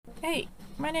Hey,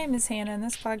 my name is Hannah, and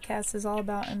this podcast is all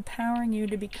about empowering you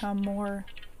to become more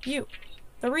you,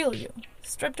 the real you,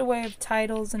 stripped away of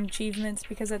titles and achievements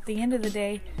because at the end of the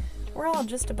day, we're all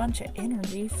just a bunch of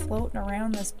energy floating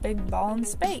around this big ball in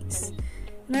space.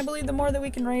 And I believe the more that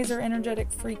we can raise our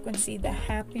energetic frequency, the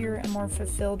happier and more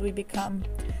fulfilled we become.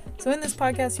 So in this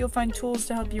podcast, you'll find tools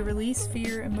to help you release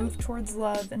fear and move towards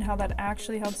love, and how that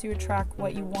actually helps you attract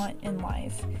what you want in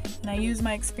life. And I use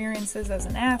my experiences as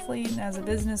an athlete and as a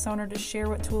business owner to share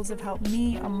what tools have helped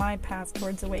me on my path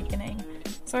towards awakening.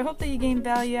 So I hope that you gain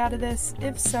value out of this.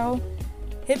 If so,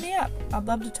 hit me up. I'd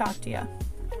love to talk to you.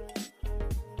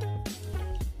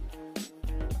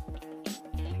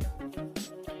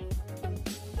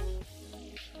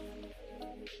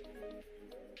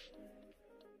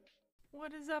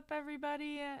 What is up,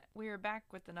 everybody? We are back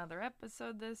with another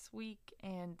episode this week,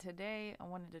 and today I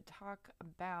wanted to talk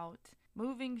about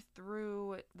moving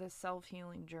through the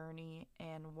self-healing journey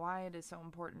and why it is so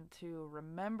important to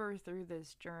remember through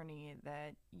this journey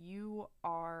that you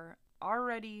are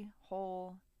already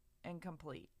whole and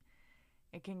complete.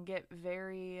 It can get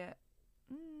very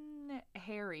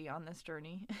hairy on this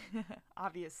journey,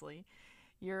 obviously.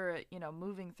 You're,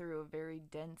 moving through very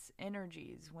dense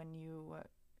energies when you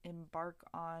embark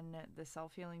on the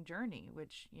self-healing journey,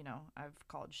 which, I've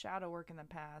called shadow work in the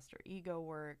past or ego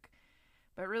work.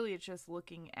 But really, it's just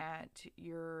looking at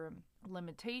your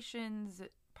limitations,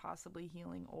 possibly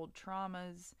healing old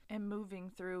traumas, and moving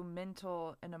through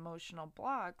mental and emotional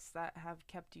blocks that have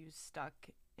kept you stuck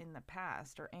in the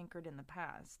past or anchored in the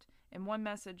past. And one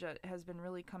message that has been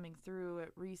really coming through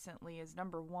recently is,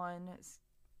 number one,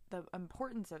 the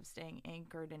importance of staying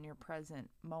anchored in your present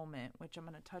moment, which I'm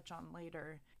going to touch on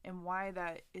later, and why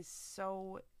that is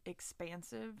so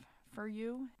expansive for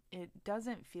you. It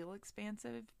doesn't feel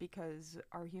expansive because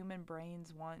our human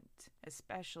brains want,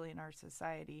 especially in our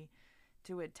society,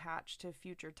 to attach to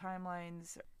future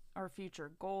timelines, our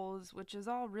future goals, which is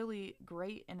all really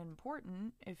great and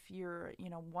important if you're,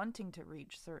 wanting to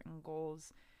reach certain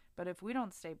goals. But if we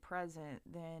don't stay present,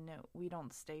 then we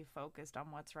don't stay focused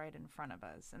on what's right in front of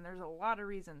us. And there's a lot of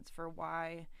reasons for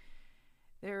why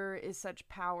there is such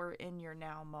power in your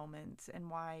now moments, and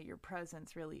why your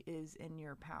presence really is in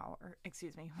your power.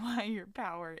 Why your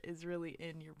power is really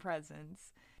in your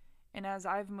presence. And as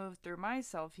I've moved through my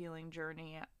self-healing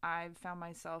journey, I've found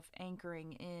myself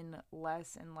anchoring in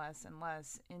less and less and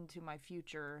less into my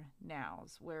future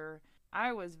nows, where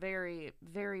I was very,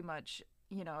 very much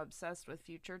obsessed with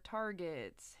future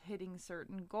targets, hitting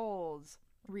certain goals,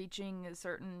 reaching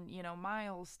certain,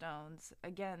 milestones.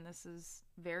 Again, this is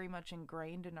very much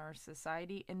ingrained in our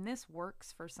society, and this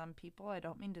works for some people. I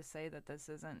don't mean to say that this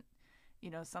isn't,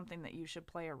 something that you should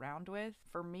play around with.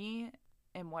 For me,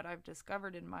 and what I've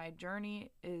discovered in my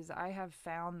journey, is I have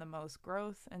found the most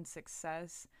growth and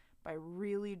success by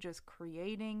really just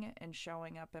creating and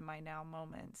showing up in my now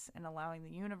moments and allowing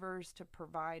the universe to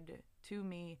provide to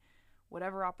me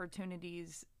whatever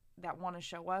opportunities that want to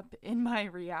show up in my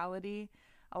reality,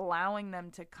 allowing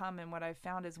them to come. And what I've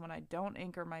found is when I don't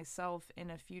anchor myself in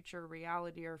a future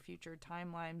reality or future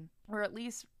timeline, or at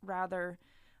least rather,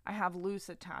 I have loose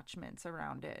attachments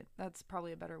around it. That's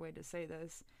probably a better way to say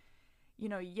this.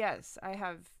 Yes, I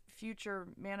have future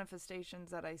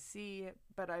manifestations that I see,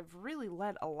 but I've really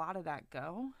let a lot of that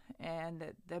go.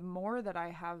 And the more that I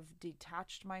have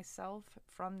detached myself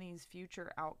from these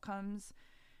future outcomes,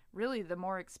 really, the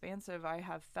more expansive I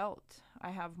have felt.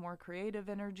 I have more creative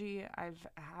energy. I've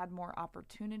had more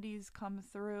opportunities come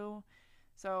through.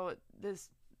 So this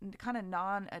kind of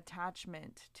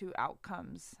non-attachment to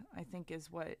outcomes, I think, is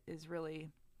what is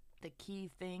really the key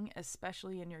thing,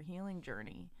 especially in your healing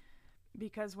journey.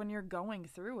 Because when you're going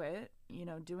through it,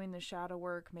 doing the shadow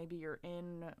work, maybe you're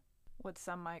in what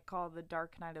some might call the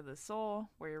dark night of the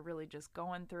soul, where you're really just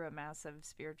going through a massive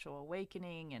spiritual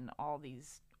awakening, and all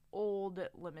these old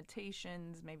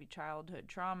limitations, maybe childhood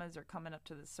traumas, are coming up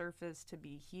to the surface to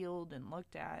be healed and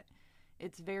looked at.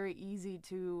 It's very easy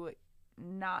to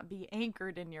not be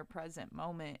anchored in your present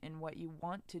moment. And what you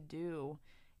want to do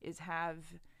is have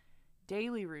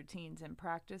daily routines and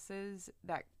practices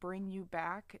that bring you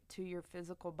back to your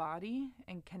physical body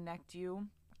and connect you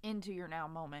into your now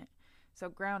moment. So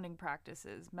grounding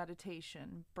practices,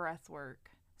 meditation, breath work,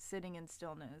 sitting in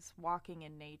stillness, walking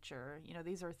in nature.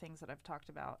 These are things that I've talked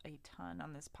about a ton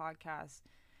on this podcast.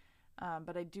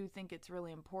 But I do think it's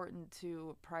really important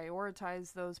to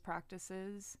prioritize those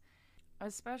practices,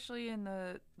 especially in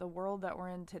the world that we're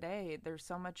in today. There's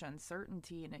so much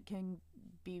uncertainty, and it can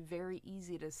be very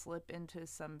easy to slip into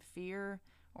some fear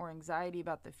or anxiety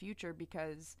about the future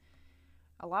because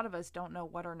a lot of us don't know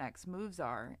what our next moves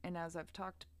are. And as I've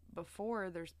talked before,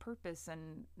 there's purpose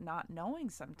in not knowing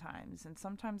sometimes. And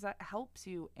sometimes that helps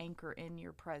you anchor in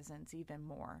your presence even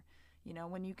more.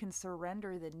 When you can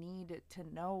surrender the need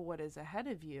to know what is ahead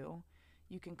of you,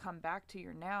 you can come back to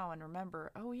your now and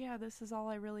remember, oh yeah, this is all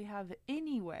I really have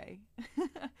anyway.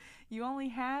 You only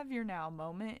have your now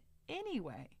moment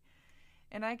anyway.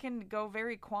 And I can go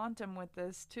very quantum with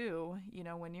this too.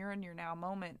 When you're in your now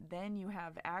moment, then you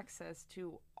have access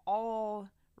to all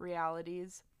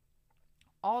realities,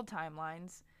 all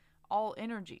timelines, all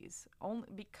energies. Only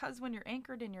because when you're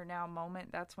anchored in your now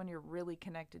moment, that's when you're really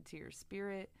connected to your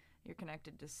spirit, you're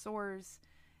connected to source,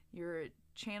 your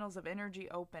channels of energy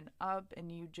open up, and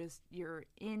you're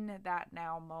in that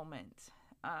now moment.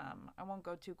 I won't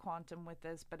go too quantum with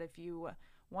this, but if you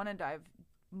want to dive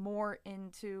more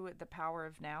into the power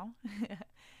of now,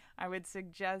 I would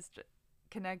suggest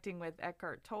connecting with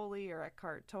Eckhart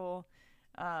Tolle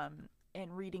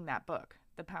and reading that book,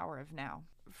 The Power of Now.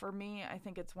 For me, I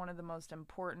think it's one of the most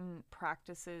important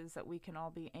practices that we can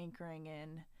all be anchoring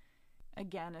in,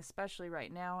 again, especially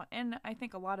right now. And I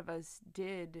think a lot of us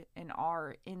did and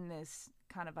are in this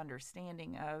kind of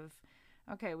understanding of,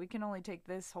 okay, we can only take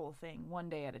this whole thing one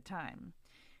day at a time.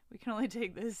 We can only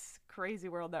take this crazy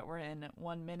world that we're in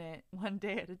 1 minute, one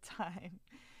day at a time.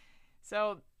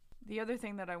 So the other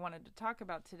thing that I wanted to talk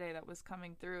about today that was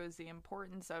coming through is the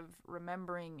importance of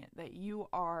remembering that you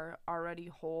are already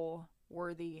whole,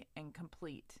 worthy, and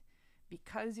complete.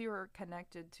 Because you're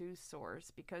connected to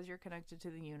source, because you're connected to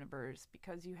the universe,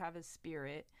 because you have a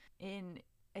spirit in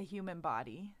a human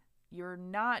body, you're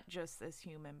not just this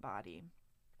human body,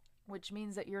 which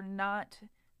means that you're not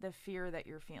the fear that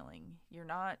you're feeling. You're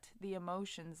not the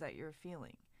emotions that you're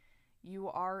feeling. You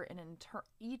are an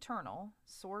eternal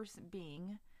source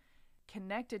being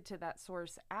connected to that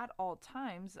source at all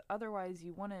times. Otherwise,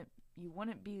 you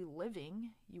wouldn't be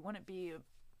living. You wouldn't be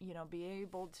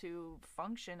able to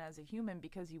function as a human,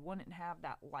 because you wouldn't have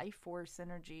that life force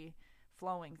energy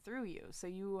flowing through you. So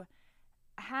you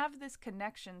have this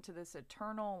connection to this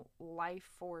eternal life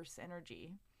force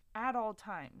energy at all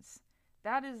times.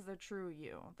 That is the true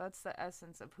you. That's the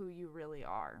essence of who you really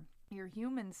are. Your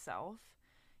human self,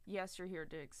 yes, you're here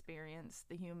to experience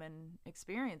the human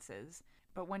experiences,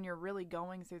 but when you're really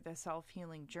going through the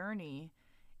self-healing journey,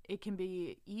 it can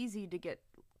be easy to get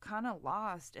kind of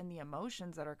lost in the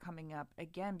emotions that are coming up,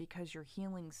 again, because you're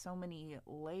healing so many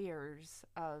layers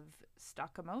of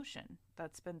stuck emotion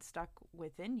that's been stuck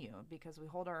within you, because we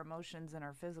hold our emotions in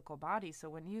our physical body. So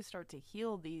when you start to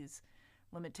heal these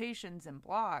limitations and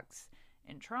blocks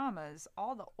and traumas,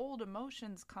 all the old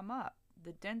emotions come up.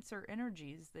 The denser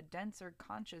energies, the denser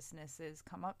consciousnesses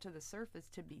come up to the surface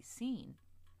to be seen.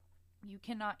 You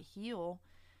cannot heal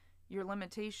your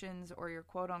limitations or your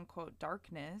quote-unquote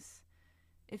darkness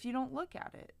if you don't look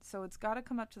at it. So it's got to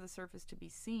come up to the surface to be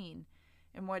seen.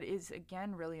 And what is,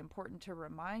 again, really important to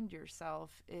remind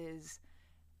yourself is,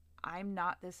 I'm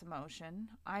not this emotion.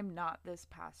 I'm not this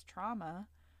past trauma.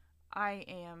 I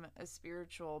am a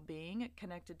spiritual being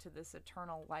connected to this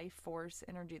eternal life force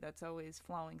energy that's always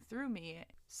flowing through me.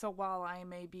 So while I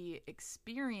may be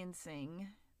experiencing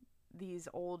these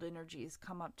old energies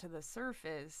come up to the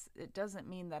surface, it doesn't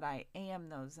mean that I am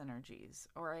those energies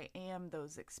or I am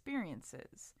those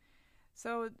experiences.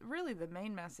 So really the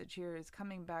main message here is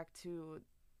coming back to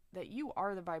that you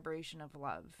are the vibration of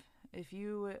love. If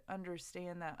you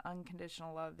understand that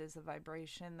unconditional love is a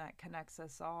vibration that connects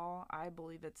us all, I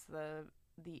believe it's the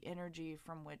energy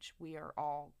from which we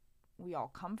all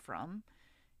come from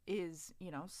is,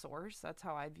 source. That's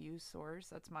how I view source.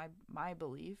 That's my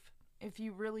belief. If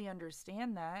you really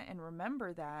understand that and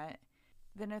remember that,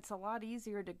 then it's a lot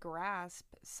easier to grasp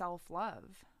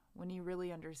self-love when you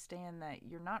really understand that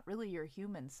you're not really your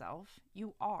human self.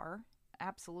 You are,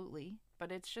 absolutely,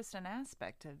 but it's just an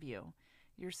aspect of you.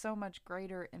 You're so much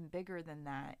greater and bigger than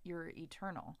that. You're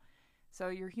eternal. So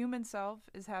your human self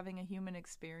is having a human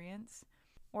experience,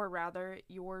 or rather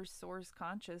your source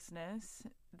consciousness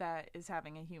that is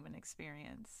having a human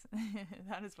experience.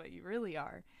 That is what you really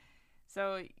are.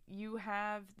 So you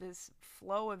have this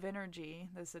flow of energy,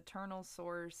 this eternal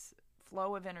source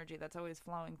flow of energy that's always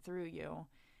flowing through you,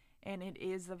 and it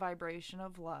is the vibration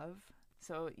of love.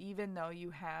 So even though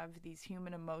you have these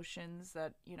human emotions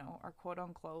that, are quote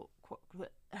unquote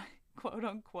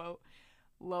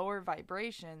lower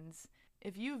vibrations,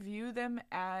 if you view them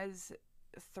as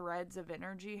threads of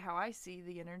energy, how I see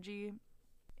the energy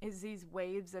is these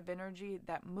waves of energy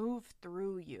that move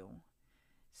through you.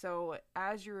 So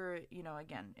as you're,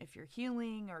 again, if you're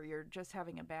healing or you're just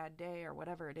having a bad day or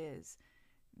whatever it is,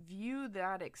 view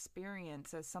that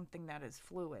experience as something that is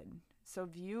fluid. So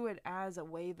view it as a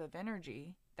wave of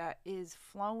energy that is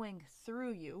flowing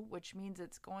through you, which means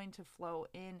it's going to flow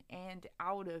in and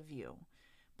out of you.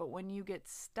 But when you get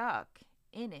stuck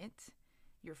in it,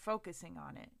 you're focusing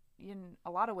on it. In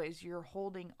a lot of ways, you're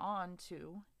holding on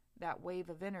to that wave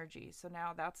of energy. So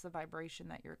now that's the vibration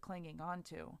that you're clinging on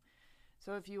to.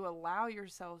 So if you allow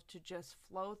yourself to just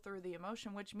flow through the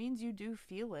emotion, which means you do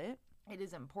feel it, it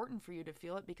is important for you to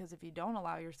feel it, because if you don't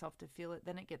allow yourself to feel it,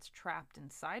 then it gets trapped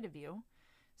inside of you.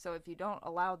 So if you don't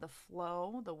allow the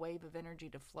flow, the wave of energy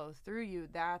to flow through you,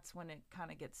 that's when it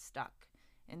kind of gets stuck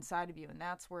inside of you. And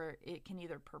that's where it can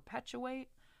either perpetuate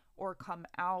or come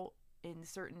out in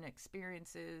certain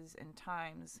experiences and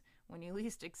times when you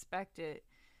least expect it,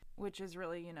 which is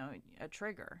really, a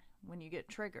trigger. When you get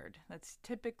triggered, that's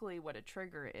typically what a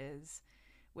trigger is,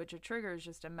 which a trigger is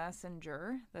just a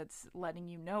messenger that's letting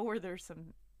you know where there's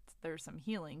some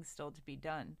healing still to be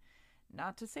done.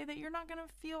 Not to say that you're not going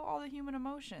to feel all the human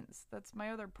emotions. That's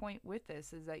my other point with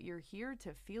this, is that you're here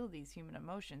to feel these human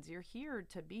emotions. You're here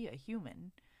to be a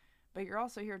human, but you're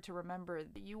also here to remember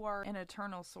that you are an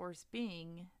eternal source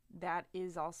being that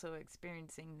is also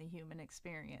experiencing the human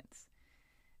experience.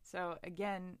 So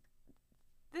again,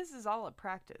 this is all a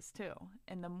practice too.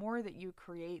 And the more that you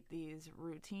create these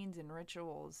routines and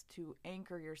rituals to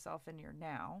anchor yourself in your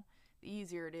now, the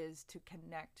easier it is to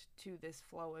connect to this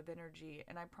flow of energy.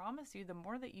 And I promise you, the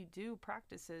more that you do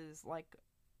practices like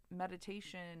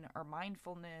meditation or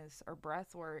mindfulness or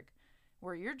breath work,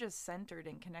 where you're just centered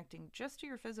and connecting just to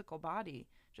your physical body,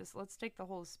 just let's take the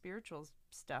whole spiritual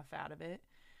stuff out of it.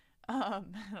 I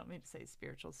don't mean to say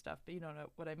spiritual stuff, but you know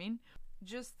what I mean.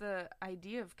 Just the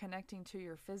idea of connecting to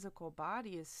your physical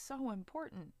body is so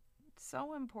important.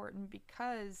 So important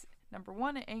because, number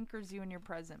one, it anchors you in your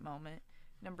present moment.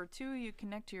 Number two, you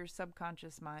connect to your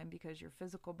subconscious mind because your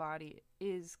physical body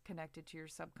is connected to your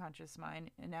subconscious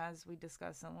mind. And as we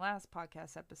discussed in the last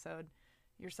podcast episode,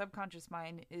 your subconscious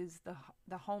mind is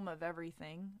the home of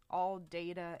everything, all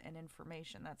data and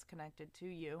information that's connected to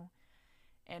you.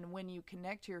 And when you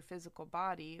connect to your physical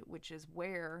body, which is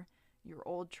where your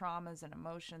old traumas and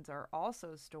emotions are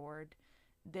also stored,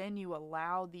 then you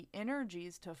allow the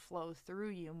energies to flow through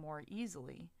you more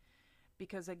easily.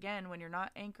 Because again, when you're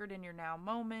not anchored in your now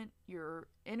moment, your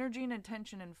energy and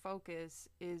attention and focus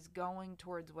is going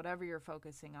towards whatever you're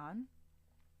focusing on,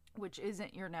 which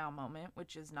isn't your now moment,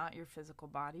 which is not your physical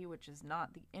body, which is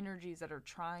not the energies that are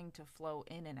trying to flow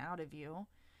in and out of you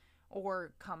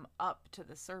or come up to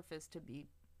the surface to be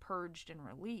purged and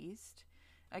released.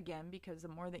 Again, because the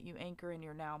more that you anchor in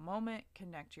your now moment,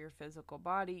 connect to your physical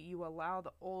body, you allow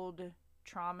the old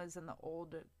traumas and the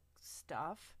old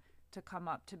stuff to come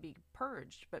up to be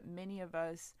purged. But many of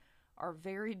us are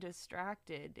very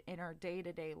distracted in our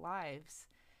day-to-day lives.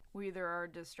 We either are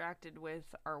distracted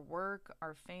with our work,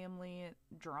 our family,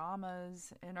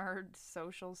 dramas in our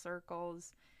social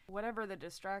circles, whatever the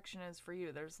distraction is for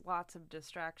you. There's lots of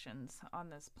distractions on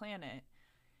this planet.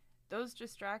 Those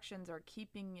distractions are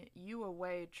keeping you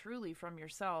away truly from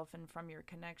yourself and from your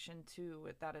connection to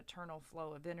that eternal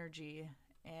flow of energy.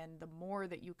 And the more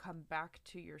that you come back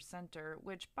to your center,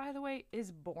 which, by the way,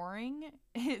 is boring,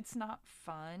 it's not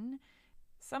fun.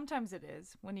 Sometimes it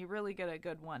is when you really get a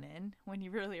good one in, when you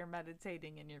really are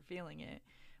meditating and you're feeling it.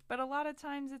 But a lot of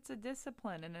times it's a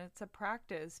discipline and it's a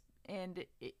practice. And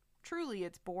truly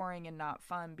it's boring and not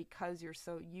fun because you're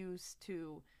so used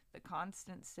to the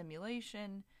constant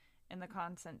stimulation and the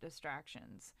constant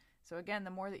distractions. So again,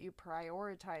 the more that you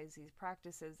prioritize these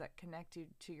practices that connect you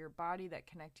to your body, that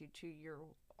connect you to your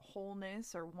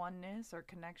wholeness or oneness or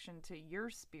connection to your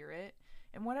spirit,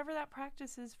 and whatever that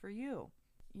practice is for you,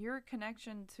 your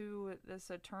connection to this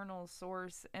eternal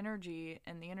source energy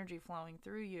and the energy flowing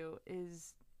through you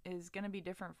is going to be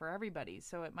different for everybody.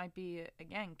 So it might be,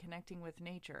 again, connecting with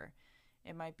nature.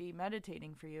 It might be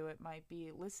meditating for you. It might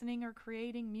be listening or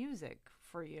creating music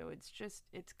for you.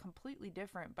 It's completely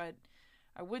different. But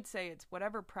I would say it's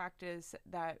whatever practice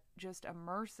that just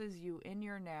immerses you in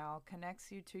your now,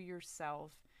 connects you to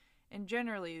yourself. And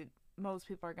generally, most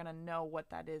people are going to know what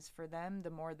that is for them the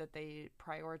more that they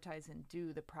prioritize and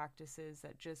do the practices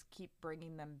that just keep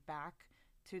bringing them back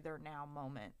to their now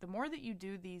moment. The more that you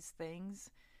do these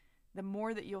things, the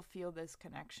more that you'll feel this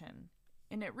connection.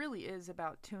 And it really is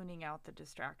about tuning out the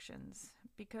distractions.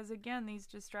 Because again, these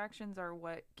distractions are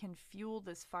what can fuel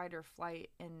this fight or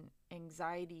flight and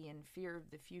anxiety and fear of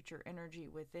the future energy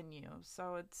within you.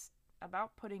 So it's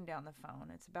about putting down the phone.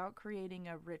 It's about creating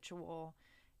a ritual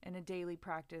and a daily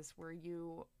practice where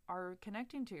you are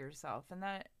connecting to yourself. And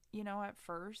that, at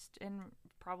first and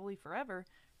probably forever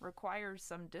requires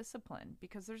some discipline,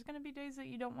 because there's going to be days that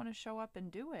you don't want to show up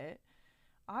and do it.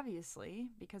 obviously,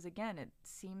 because again, it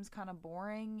seems kind of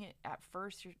boring. At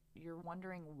first, you're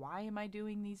wondering, why am I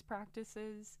doing these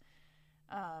practices?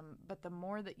 But the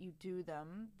more that you do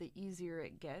them, the easier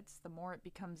it gets, the more it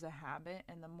becomes a habit,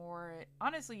 and the more,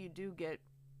 honestly, you do get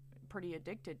pretty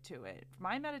addicted to it. For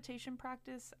my meditation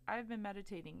practice, I've been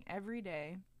meditating every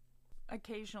day.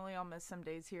 Occasionally, I'll miss some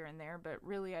days here and there, but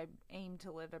really, I aim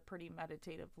to live a pretty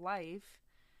meditative life.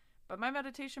 But my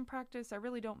meditation practice, I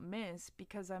really don't miss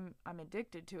because I'm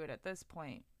addicted to it at this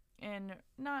point. And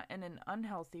not in an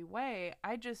unhealthy way.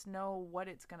 I just know what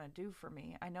it's going to do for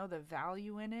me. I know the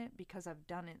value in it because I've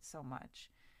done it so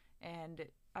much. And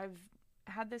I've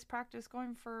had this practice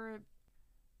going for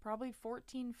probably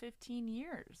 14, 15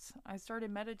 years. I started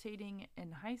meditating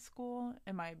in high school,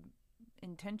 and my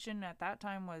intention at that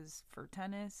time was for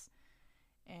tennis.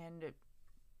 And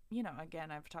again,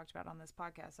 I've talked about on this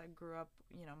podcast, I grew up,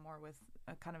 more with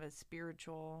a kind of a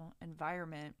spiritual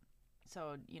environment.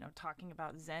 So, talking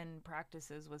about Zen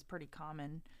practices was pretty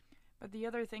common. But the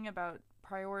other thing about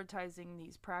prioritizing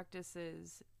these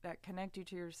practices that connect you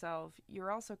to yourself,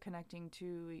 you're also connecting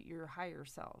to your higher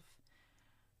self.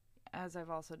 As I've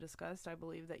also discussed, I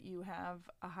believe that you have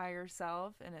a higher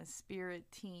self and a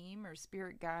spirit team or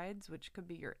spirit guides, which could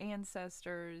be your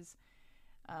ancestors,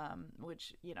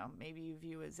 which, maybe you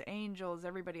view as angels.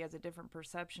 Everybody has a different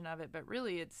perception of it, but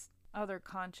really it's other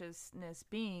consciousness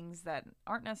beings that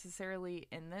aren't necessarily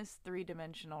in this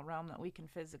three-dimensional realm that we can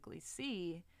physically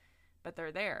see, but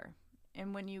they're there.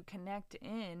 And when you connect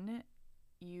in,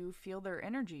 you feel their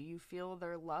energy, you feel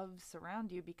their love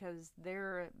surround you because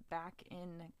they're back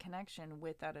in connection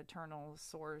with that eternal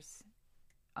source,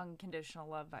 unconditional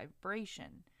love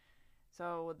vibration.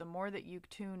 So the more that you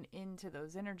tune into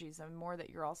those energies, the more that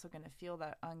you're also going to feel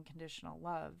that unconditional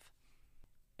love.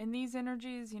 In these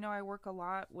energies, I work a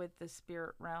lot with the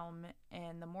spirit realm,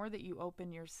 and the more that you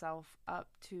open yourself up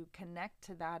to connect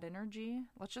to that energy,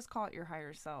 let's just call it your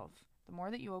higher self. The more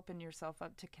that you open yourself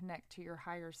up to connect to your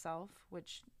higher self,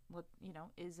 which,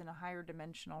 is in a higher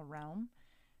dimensional realm,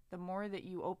 the more that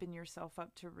you open yourself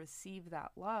up to receive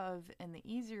that love, and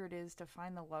the easier it is to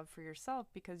find the love for yourself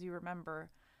because you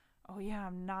remember, oh yeah,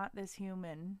 I'm not this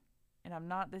human, and I'm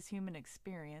not this human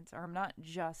experience, or I'm not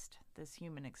just this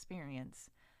human experience.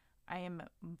 I am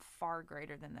far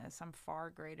greater than this. I'm far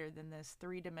greater than this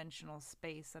three-dimensional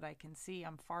space that I can see.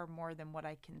 I'm far more than what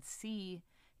I can see,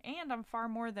 and I'm far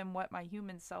more than what my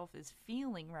human self is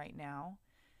feeling right now.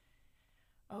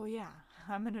 Oh yeah,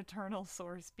 I'm an eternal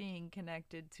source being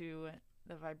connected to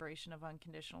the vibration of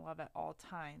unconditional love at all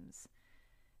times.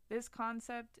 This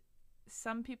concept,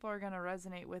 some people are going to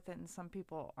resonate with it and some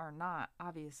people are not,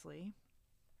 obviously.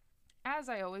 As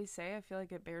I always say, I feel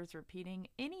like it bears repeating.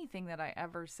 Anything that I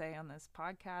ever say on this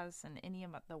podcast and any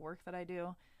of the work that I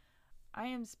do, I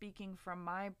am speaking from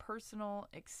my personal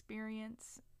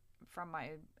experience, from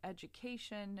my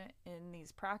education in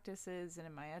these practices and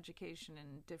in my education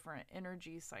in different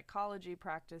energy psychology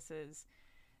practices.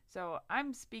 So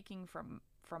I'm speaking from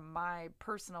my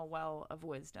personal well of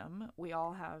wisdom. We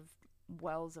all have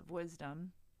wells of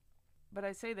wisdom. But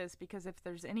I say this because if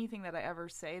there's anything that I ever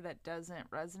say that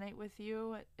doesn't resonate with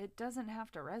you, it doesn't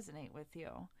have to resonate with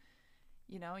you.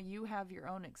 You have your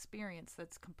own experience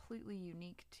that's completely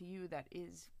unique to you, that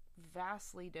is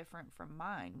vastly different from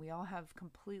mine. We all have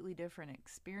completely different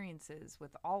experiences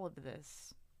with all of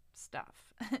this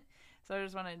stuff. So I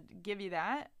just want to give you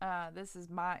that. This is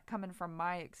coming from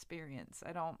my experience.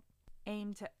 I don't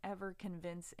aim to ever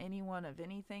convince anyone of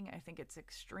anything. I think it's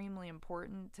extremely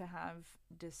important to have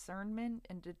discernment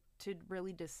and to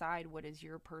really decide what is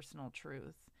your personal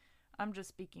truth. I'm just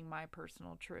speaking my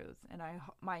personal truth, and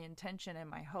my intention and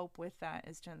my hope with that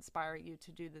is to inspire you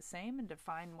to do the same and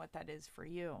define what that is for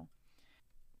you.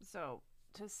 So,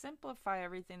 to simplify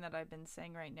everything that I've been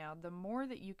saying right now, the more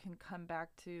that you can come back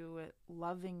to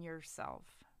loving yourself,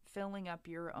 filling up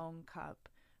your own cup,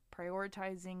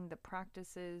 prioritizing the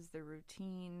practices, the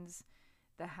routines,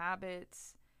 the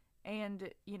habits, and,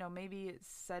 maybe it's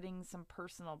setting some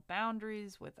personal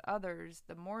boundaries with others,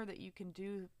 the more that you can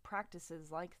do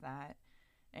practices like that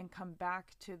and come back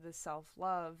to the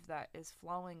self-love that is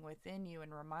flowing within you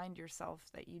and remind yourself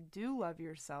that you do love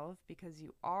yourself because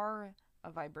you are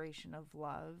a vibration of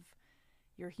love.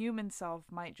 Your human self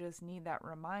might just need that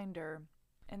reminder.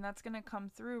 And that's going to come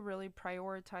through really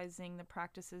prioritizing the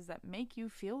practices that make you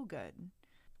feel good.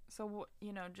 So,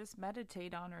 just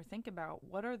meditate on or think about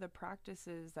what are the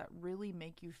practices that really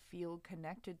make you feel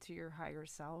connected to your higher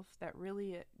self, that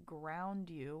really ground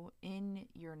you in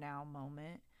your now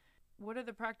moment. What are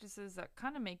the practices that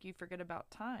kind of make you forget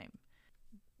about time?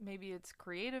 Maybe it's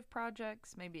creative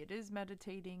projects, maybe it is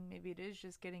meditating, maybe it is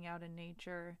just getting out in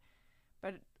nature.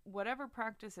 But whatever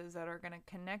practices that are going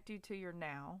to connect you to your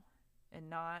now and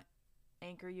not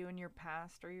anchor you in your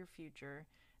past or your future,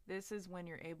 this is when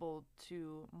you're able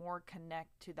to more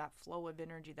connect to that flow of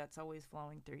energy that's always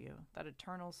flowing through you, that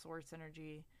eternal source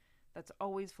energy that's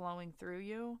always flowing through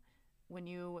you. When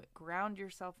you ground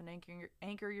yourself and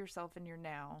anchor yourself in your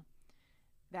now,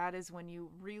 that is when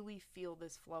you really feel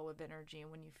this flow of energy.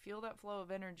 And when you feel that flow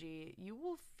of energy, you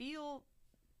will feel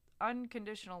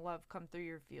unconditional love come through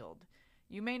your field.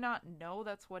 You may not know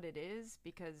that's what it is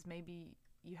because maybe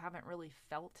you haven't really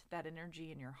felt that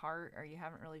energy in your heart, or you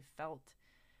haven't really felt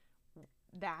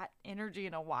that energy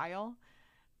in a while.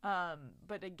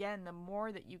 But again, the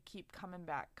more that you keep coming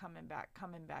back,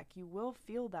 you will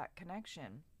feel that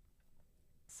connection.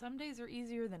 Some days are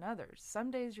easier than others.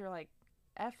 Some days you're like,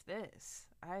 F this.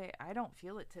 I don't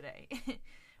feel it today.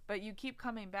 But you keep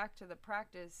coming back to the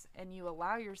practice and you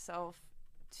allow yourself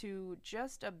to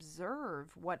just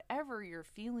observe whatever you're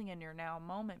feeling in your now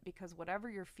moment, because whatever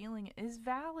you're feeling is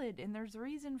valid and there's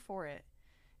reason for it.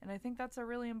 And I think that's a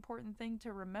really important thing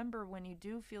to remember when you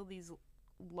do feel these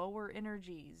lower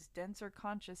energies, denser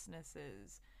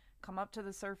consciousnesses come up to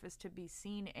the surface to be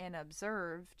seen and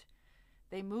observed.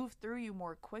 They move through you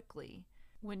more quickly.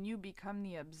 When you become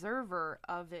the observer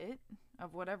of it,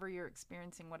 of whatever you're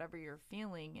experiencing, whatever you're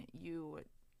feeling, you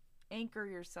anchor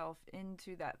yourself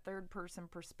into that third person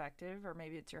perspective, or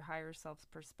maybe it's your higher self's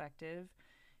perspective,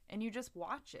 and you just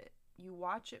watch it. You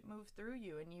watch it move through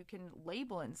you, and you can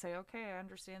label it and say, okay, I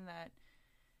understand that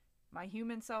my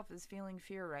human self is feeling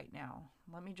fear right now.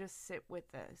 Let me just sit with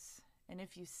this. And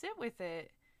if you sit with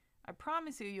it, I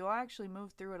promise you, you'll actually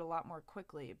move through it a lot more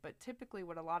quickly. But typically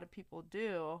what a lot of people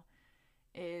do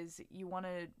is you want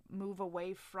to move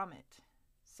away from it.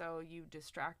 So you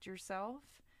distract yourself,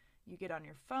 you get on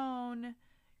your phone,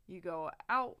 you go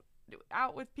out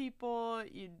with people,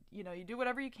 you do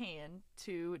whatever you can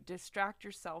to distract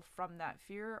yourself from that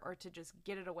fear, or to just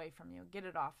get it away from you, get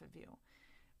it off of you.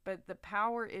 But the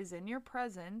power is in your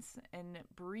presence and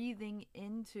breathing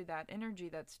into that energy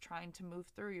that's trying to move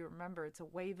through you. Remember, it's a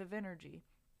wave of energy.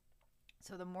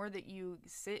 So the more that you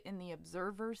sit in the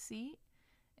observer seat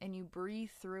and you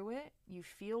breathe through it, you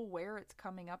feel where it's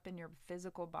coming up in your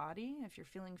physical body. If you're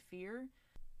feeling fear,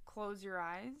 close your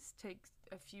eyes, take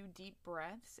a few deep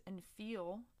breaths, and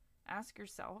feel. Ask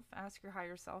yourself, ask your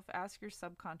higher self, ask your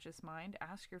subconscious mind,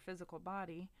 ask your physical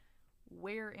body,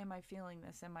 where am I feeling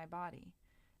this in my body?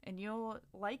 And you'll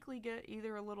likely get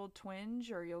either a little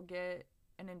twinge, or you'll get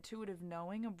an intuitive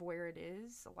knowing of where it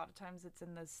is. A lot of times it's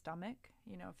in the stomach,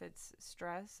 if it's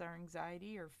stress or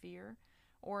anxiety or fear,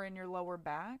 or in your lower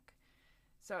back.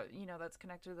 So, that's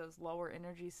connected to those lower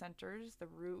energy centers, the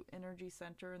root energy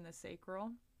center and the sacral.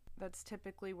 That's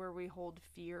typically where we hold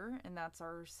fear, and that's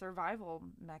our survival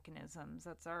mechanisms.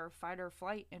 That's our fight or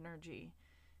flight energy.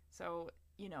 So,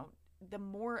 the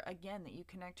more, again, that you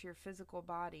connect to your physical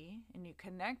body and you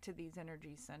connect to these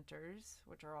energy centers,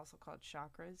 which are also called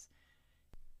chakras,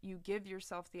 you give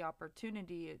yourself the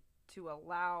opportunity to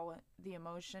allow the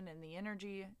emotion and the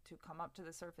energy to come up to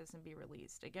the surface and be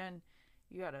released. Again,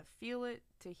 you got to feel it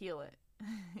to heal it.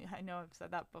 I know I've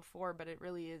said that before, but it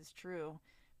really is true,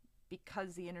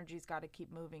 because the energy's got to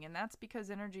keep moving. And that's because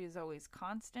energy is always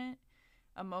constant.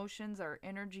 Emotions are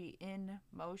energy in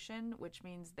motion, which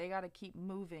means they got to keep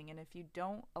moving. And if you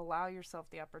don't allow yourself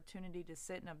the opportunity to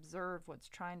sit and observe what's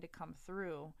trying to come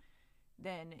through,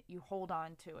 then you hold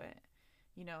on to it.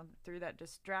 Through that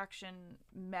distraction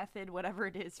method, whatever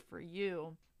it is for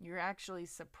you, you're actually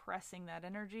suppressing that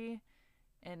energy,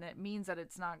 and it means that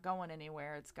it's not going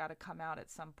anywhere. It's got to come out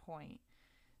at some point.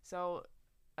 So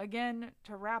again,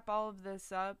 to wrap all of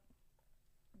this up,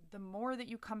 the more that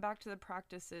you come back to the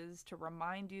practices to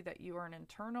remind you that you are an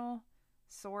internal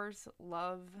source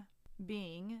love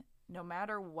being, no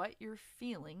matter what you're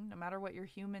feeling, no matter what your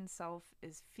human self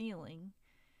is feeling,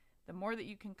 the more that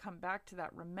you can come back to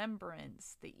that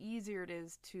remembrance, the easier it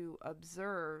is to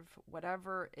observe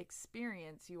whatever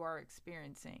experience you are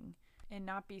experiencing and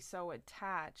not be so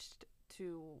attached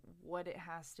to what it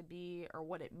has to be or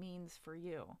what it means for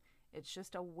you. It's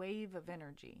just a wave of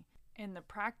energy. And the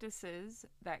practices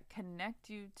that connect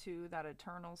you to that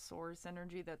eternal source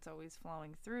energy that's always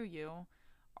flowing through you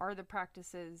are the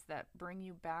practices that bring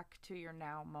you back to your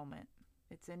now moment.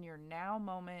 It's in your now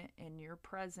moment, in your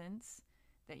presence,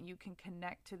 that you can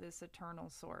connect to this eternal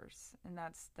source. And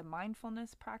that's the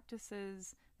mindfulness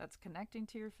practices, that's connecting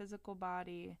to your physical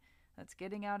body, that's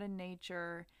getting out in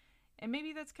nature, and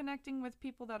maybe that's connecting with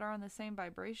people that are on the same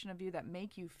vibration of you that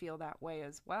make you feel that way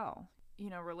as well.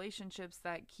 Relationships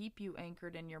that keep you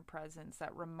anchored in your presence,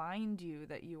 that remind you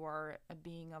that you are a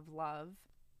being of love.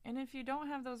 And if you don't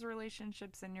have those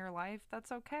relationships in your life,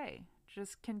 that's okay.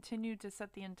 Just continue to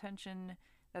set the intention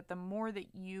that the more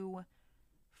that you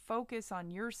focus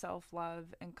on your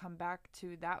self-love and come back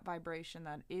to that vibration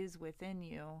that is within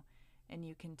you, and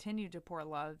you continue to pour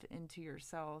love into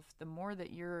yourself, the more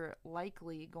that you're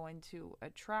likely going to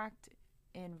attract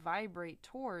and vibrate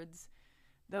towards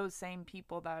those same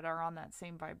people that are on that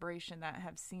same vibration, that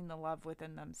have seen the love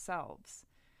within themselves.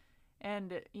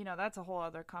 And, that's a whole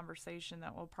other conversation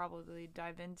that we'll probably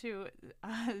dive into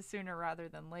sooner rather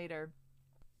than later.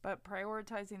 But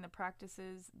prioritizing the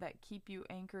practices that keep you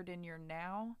anchored in your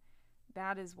now,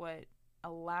 that is what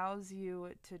allows you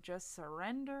to just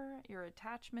surrender your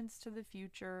attachments to the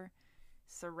future,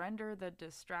 surrender the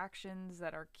distractions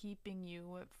that are keeping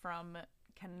you from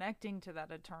connecting to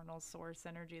that eternal source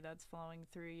energy that's flowing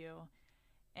through you,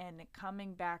 and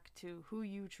coming back to who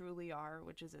you truly are,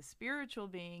 which is a spiritual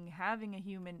being having a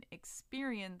human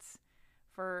experience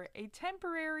for a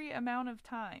temporary amount of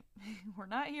time. We're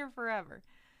not here forever.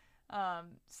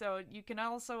 So you can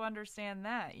also understand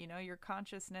that, your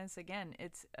consciousness, again,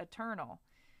 it's eternal.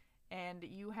 And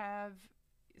you have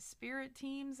spirit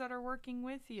teams that are working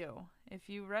with you. If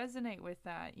you resonate with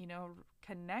that,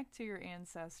 connect to your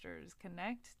ancestors,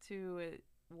 connect to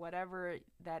whatever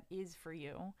that is for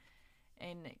you,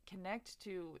 and connect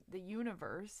to the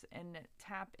universe and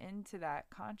tap into that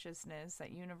consciousness,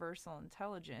 that universal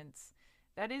intelligence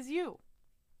that is you.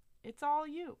 It's all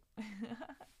you.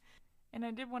 And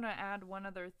I did want to add one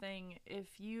other thing.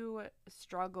 If you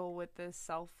struggle with this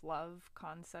self-love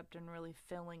concept and really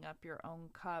filling up your own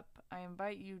cup, I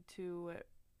invite you to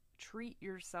treat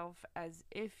yourself as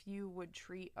if you would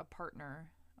treat a partner,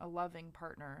 a loving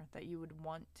partner that you would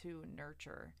want to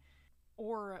nurture,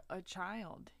 or a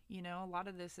child. A lot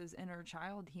of this is inner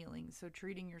child healing. So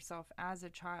treating yourself as a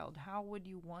child, how would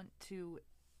you want to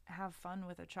have fun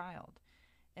with a child?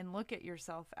 And look at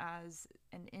yourself as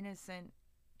an innocent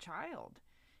child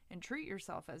and treat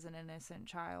yourself as an innocent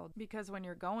child, because when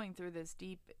you're going through this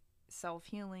deep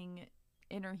self-healing,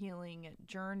 inner healing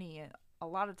journey, a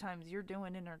lot of times you're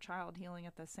doing inner child healing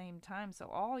at the same time. So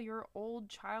all your old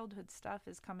childhood stuff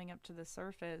is coming up to the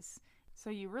surface. So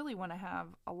you really want to have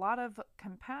a lot of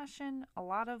compassion, a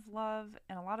lot of love,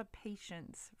 and a lot of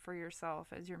patience for yourself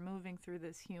as you're moving through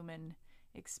this human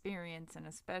experience, and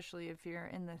especially if you're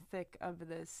in the thick of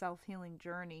this self-healing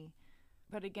journey.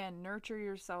 But again, nurture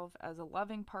yourself as a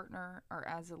loving partner or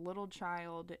as a little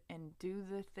child, and do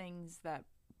the things that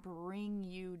bring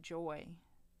you joy.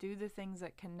 Do the things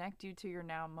that connect you to your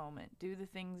now moment. Do the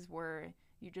things where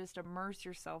you just immerse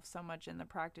yourself so much in the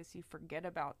practice you forget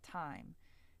about time.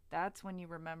 That's when you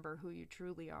remember who you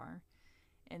truly are.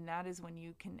 And that is when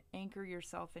you can anchor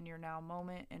yourself in your now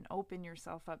moment and open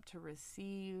yourself up to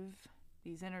receive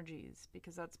these energies.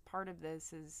 Because that's part of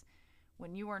this, is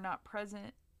when you are not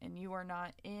present and you are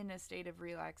not in a state of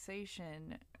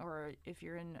relaxation, or if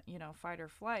you're in, fight or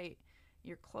flight,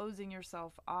 you're closing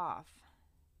yourself off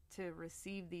to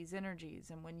receive these energies.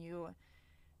 And when you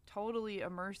totally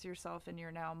immerse yourself in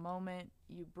your now moment,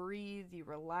 you breathe, you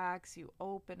relax, you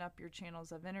open up your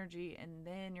channels of energy, and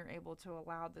then you're able to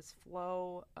allow this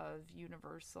flow of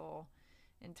universal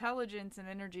intelligence and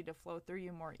energy to flow through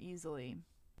you more easily.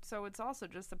 So it's also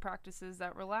just the practices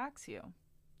that relax you.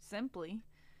 Simply,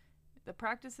 the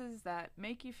practices that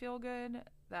make you feel good,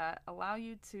 that allow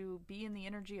you to be in the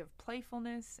energy of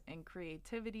playfulness and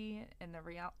creativity, and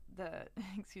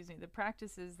the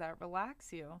practices that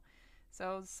relax you.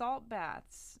 So salt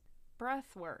baths,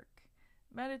 breath work,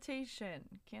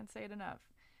 meditation, can't say it enough.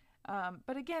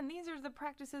 But again, these are the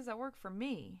practices that work for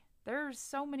me. There's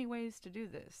so many ways to do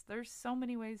this. There's so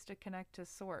many ways to connect to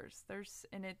source.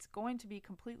 And it's going to be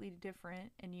completely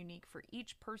different and unique for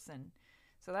each person.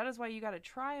 So that is why you got to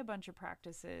try a bunch of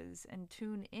practices and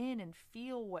tune in and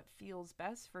feel what feels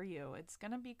best for you. It's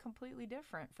going to be completely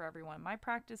different for everyone. My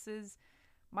practices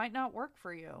might not work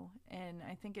for you. And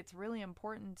I think it's really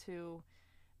important to,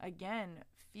 again,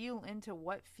 feel into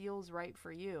what feels right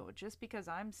for you. Just because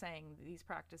I'm saying these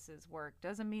practices work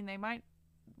doesn't mean they might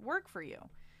work for you.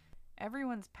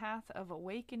 Everyone's path of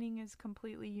awakening is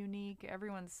completely unique.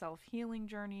 Everyone's self-healing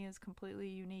journey is completely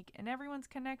unique. And everyone's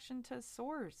connection to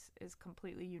source is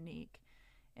completely unique.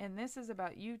 And this is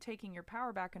about you taking your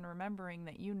power back and remembering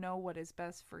that you know what is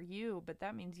best for you. But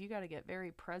that means you got to get very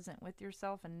present with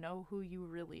yourself and know who you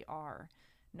really are.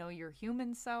 Know your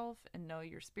human self and know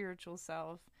your spiritual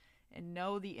self, and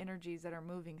know the energies that are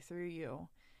moving through you.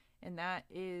 And that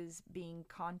is being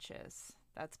conscious.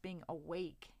 That's being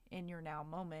awake in your now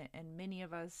moment. And many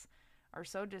of us are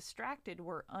so distracted,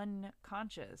 we're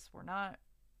unconscious.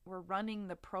 We're running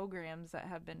the programs that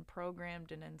have been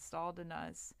programmed and installed in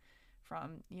us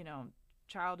from,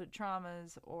 childhood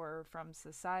traumas or from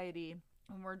society.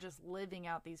 And we're just living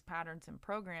out these patterns and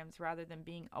programs rather than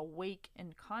being awake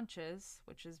and conscious,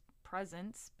 which is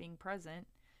presence, being present.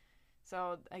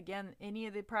 So again, any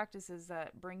of the practices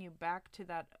that bring you back to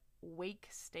that wake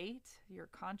state, your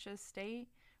conscious state,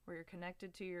 where you're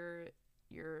connected to your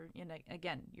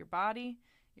your body,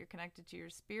 you're connected to your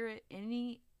spirit,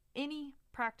 any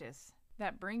practice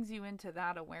that brings you into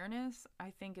that awareness,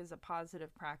 I think is a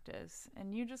positive practice.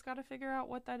 And you just got to figure out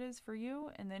what that is for you,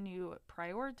 and then you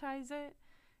prioritize it.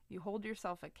 You hold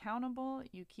yourself accountable.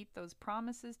 You keep those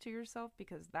promises to yourself,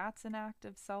 because that's an act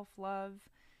of self-love.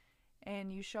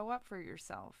 And you show up for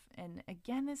yourself. And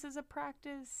again, this is a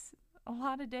practice. A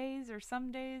lot of days, or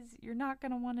some days, you're not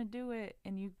going to want to do it.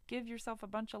 And you give yourself a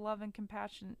bunch of love and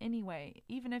compassion anyway.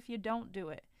 Even if you don't do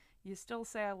it, you still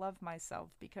say, I love myself,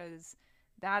 because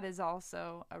that is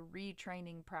also a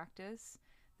retraining practice,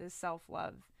 this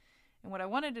self-love. And what I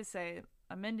wanted to say,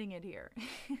 I'm ending it here.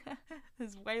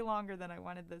 This is way longer than I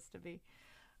wanted this to be.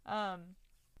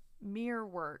 Mirror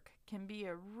work can be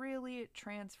a really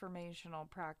transformational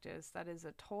practice that is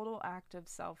a total act of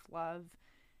self-love,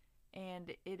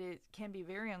 and it can be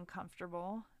very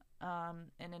uncomfortable.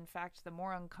 And in fact, the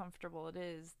more uncomfortable it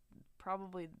is,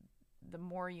 probably the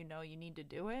more you need to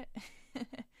do it.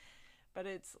 But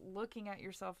it's looking at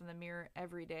yourself in the mirror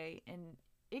every day, and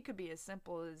it could be as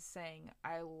simple as saying,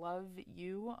 I love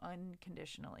you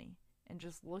unconditionally, and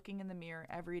just looking in the mirror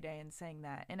every day and saying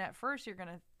that. And at first you're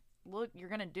going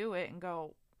to do it and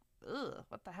go, ugh,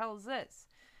 what the hell is this?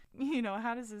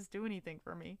 How does this do anything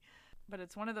for me? But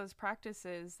it's one of those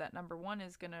practices that, number one,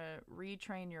 is going to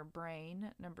retrain your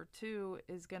brain. Number two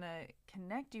is going to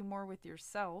connect you more with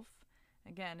yourself.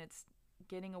 Again, it's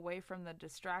getting away from the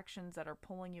distractions that are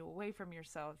pulling you away from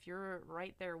yourself. You're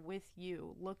right there with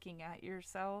you, looking at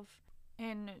yourself,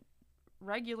 and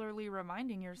regularly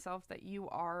reminding yourself that you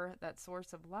are that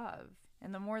source of love.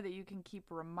 And the more that you can keep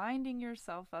reminding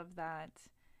yourself of that,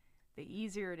 the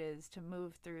easier it is to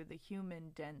move through the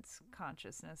human dense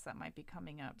consciousness that might be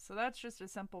coming up. So that's just a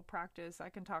simple practice. I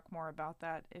can talk more about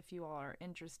that if you all are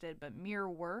interested. But mirror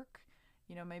work,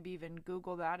 maybe even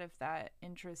Google that if that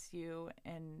interests you,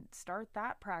 and start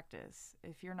that practice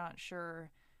if you're not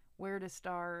sure where to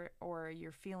start or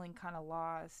you're feeling kind of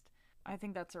lost. I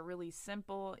think that's a really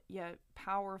simple yet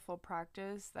powerful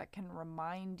practice that can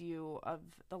remind you of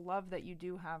the love that you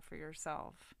do have for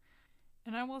yourself.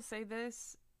 And I will say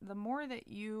this, the more that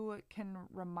you can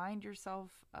remind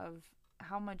yourself of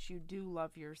how much you do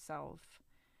love yourself,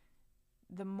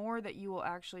 the more that you will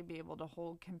actually be able to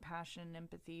hold compassion and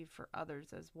empathy for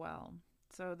others as well.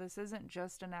 So this isn't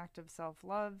just an act of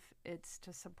self-love, it's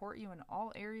to support you in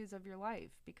all areas of your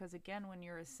life. Because again, when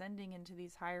you're ascending into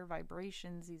these higher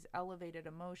vibrations, these elevated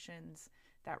emotions,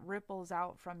 that ripples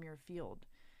out from your field.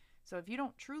 So if you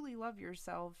don't truly love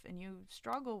yourself and you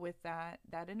struggle with that,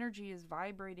 that energy is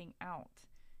vibrating out.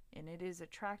 And it is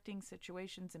attracting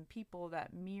situations and people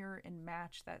that mirror and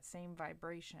match that same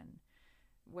vibration,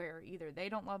 where either they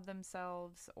don't love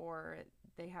themselves or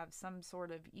they have some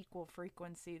sort of equal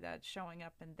frequency that's showing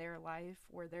up in their life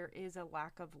where there is a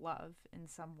lack of love in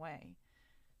some way.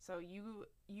 So you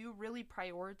really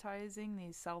prioritizing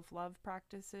these self-love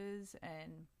practices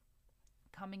and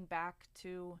coming back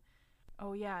to,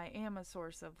 oh yeah, I am a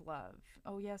source of love.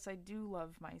 Oh yes, I do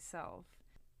love myself.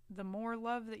 The more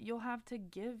love that you'll have to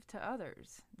give to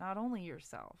others, not only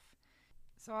yourself.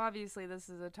 So obviously this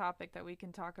is a topic that we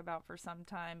can talk about for some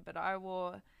time, but I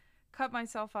will cut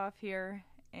myself off here.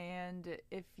 And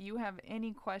if you have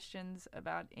any questions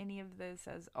about any of this,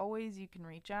 as always, you can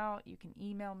reach out. You can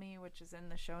email me, which is in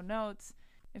the show notes.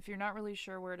 If you're not really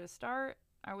sure where to start,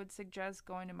 I would suggest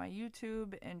going to my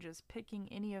YouTube and just picking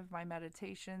any of my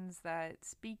meditations that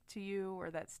speak to you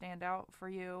or that stand out for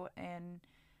you, and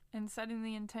setting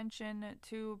the intention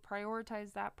to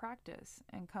prioritize that practice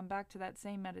and come back to that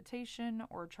same meditation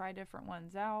or try different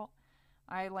ones out.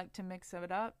 I like to mix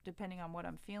it up depending on what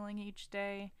I'm feeling each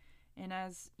day. And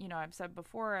as I've said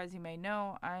before, as you may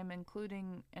know, I'm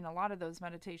including in a lot of those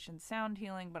meditations sound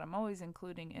healing, but I'm always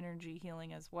including energy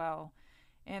healing as well.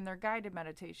 And they're guided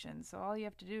meditations, so all you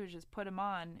have to do is just put them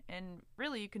on. And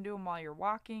really, you can do them while you're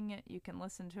walking. You can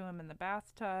listen to them in the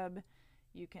bathtub.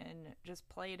 You can just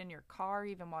play it in your car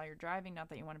even while you're driving. Not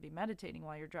that you want to be meditating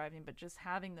while you're driving, but just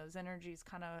having those energies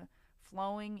kind of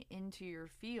flowing into your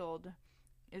field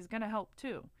is going to help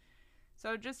too.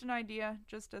 So just an idea,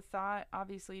 just a thought.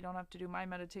 Obviously, you don't have to do my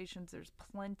meditations. There's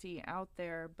plenty out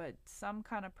there, but some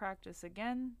kind of practice,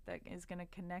 again, that is going to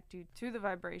connect you to the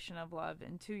vibration of love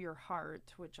and to your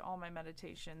heart, which all my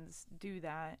meditations do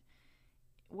that,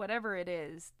 whatever it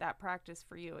is, that practice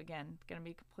for you, again, going to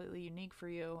be completely unique for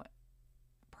you.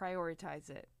 Prioritize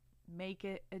it. Make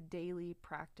it a daily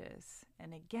practice.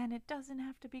 And again, it doesn't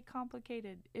have to be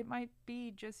complicated. It might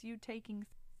be just you taking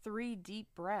 3 deep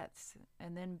breaths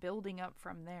and then building up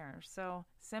from there. So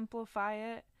simplify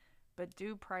it, but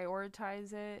do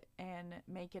prioritize it and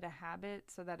make it a habit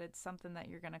so that it's something that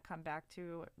you're going to come back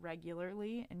to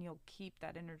regularly and you'll keep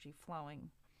that energy flowing.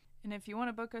 And if you want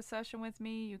to book a session with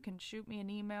me, you can shoot me an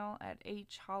email at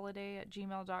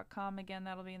hholiday@gmail.com. Again,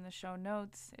 that'll be in the show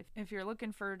notes. If you're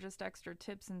looking for just extra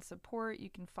tips and support,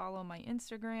 you can follow my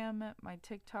Instagram, my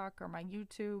TikTok, or my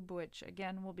YouTube, which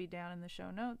again will be down in the show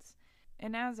notes.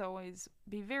 And as always,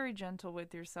 be very gentle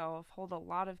with yourself. Hold a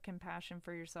lot of compassion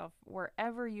for yourself.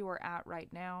 Wherever you are at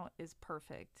right now is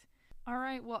perfect. All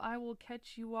right, well, I will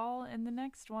catch you all in the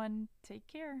next one. Take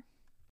care.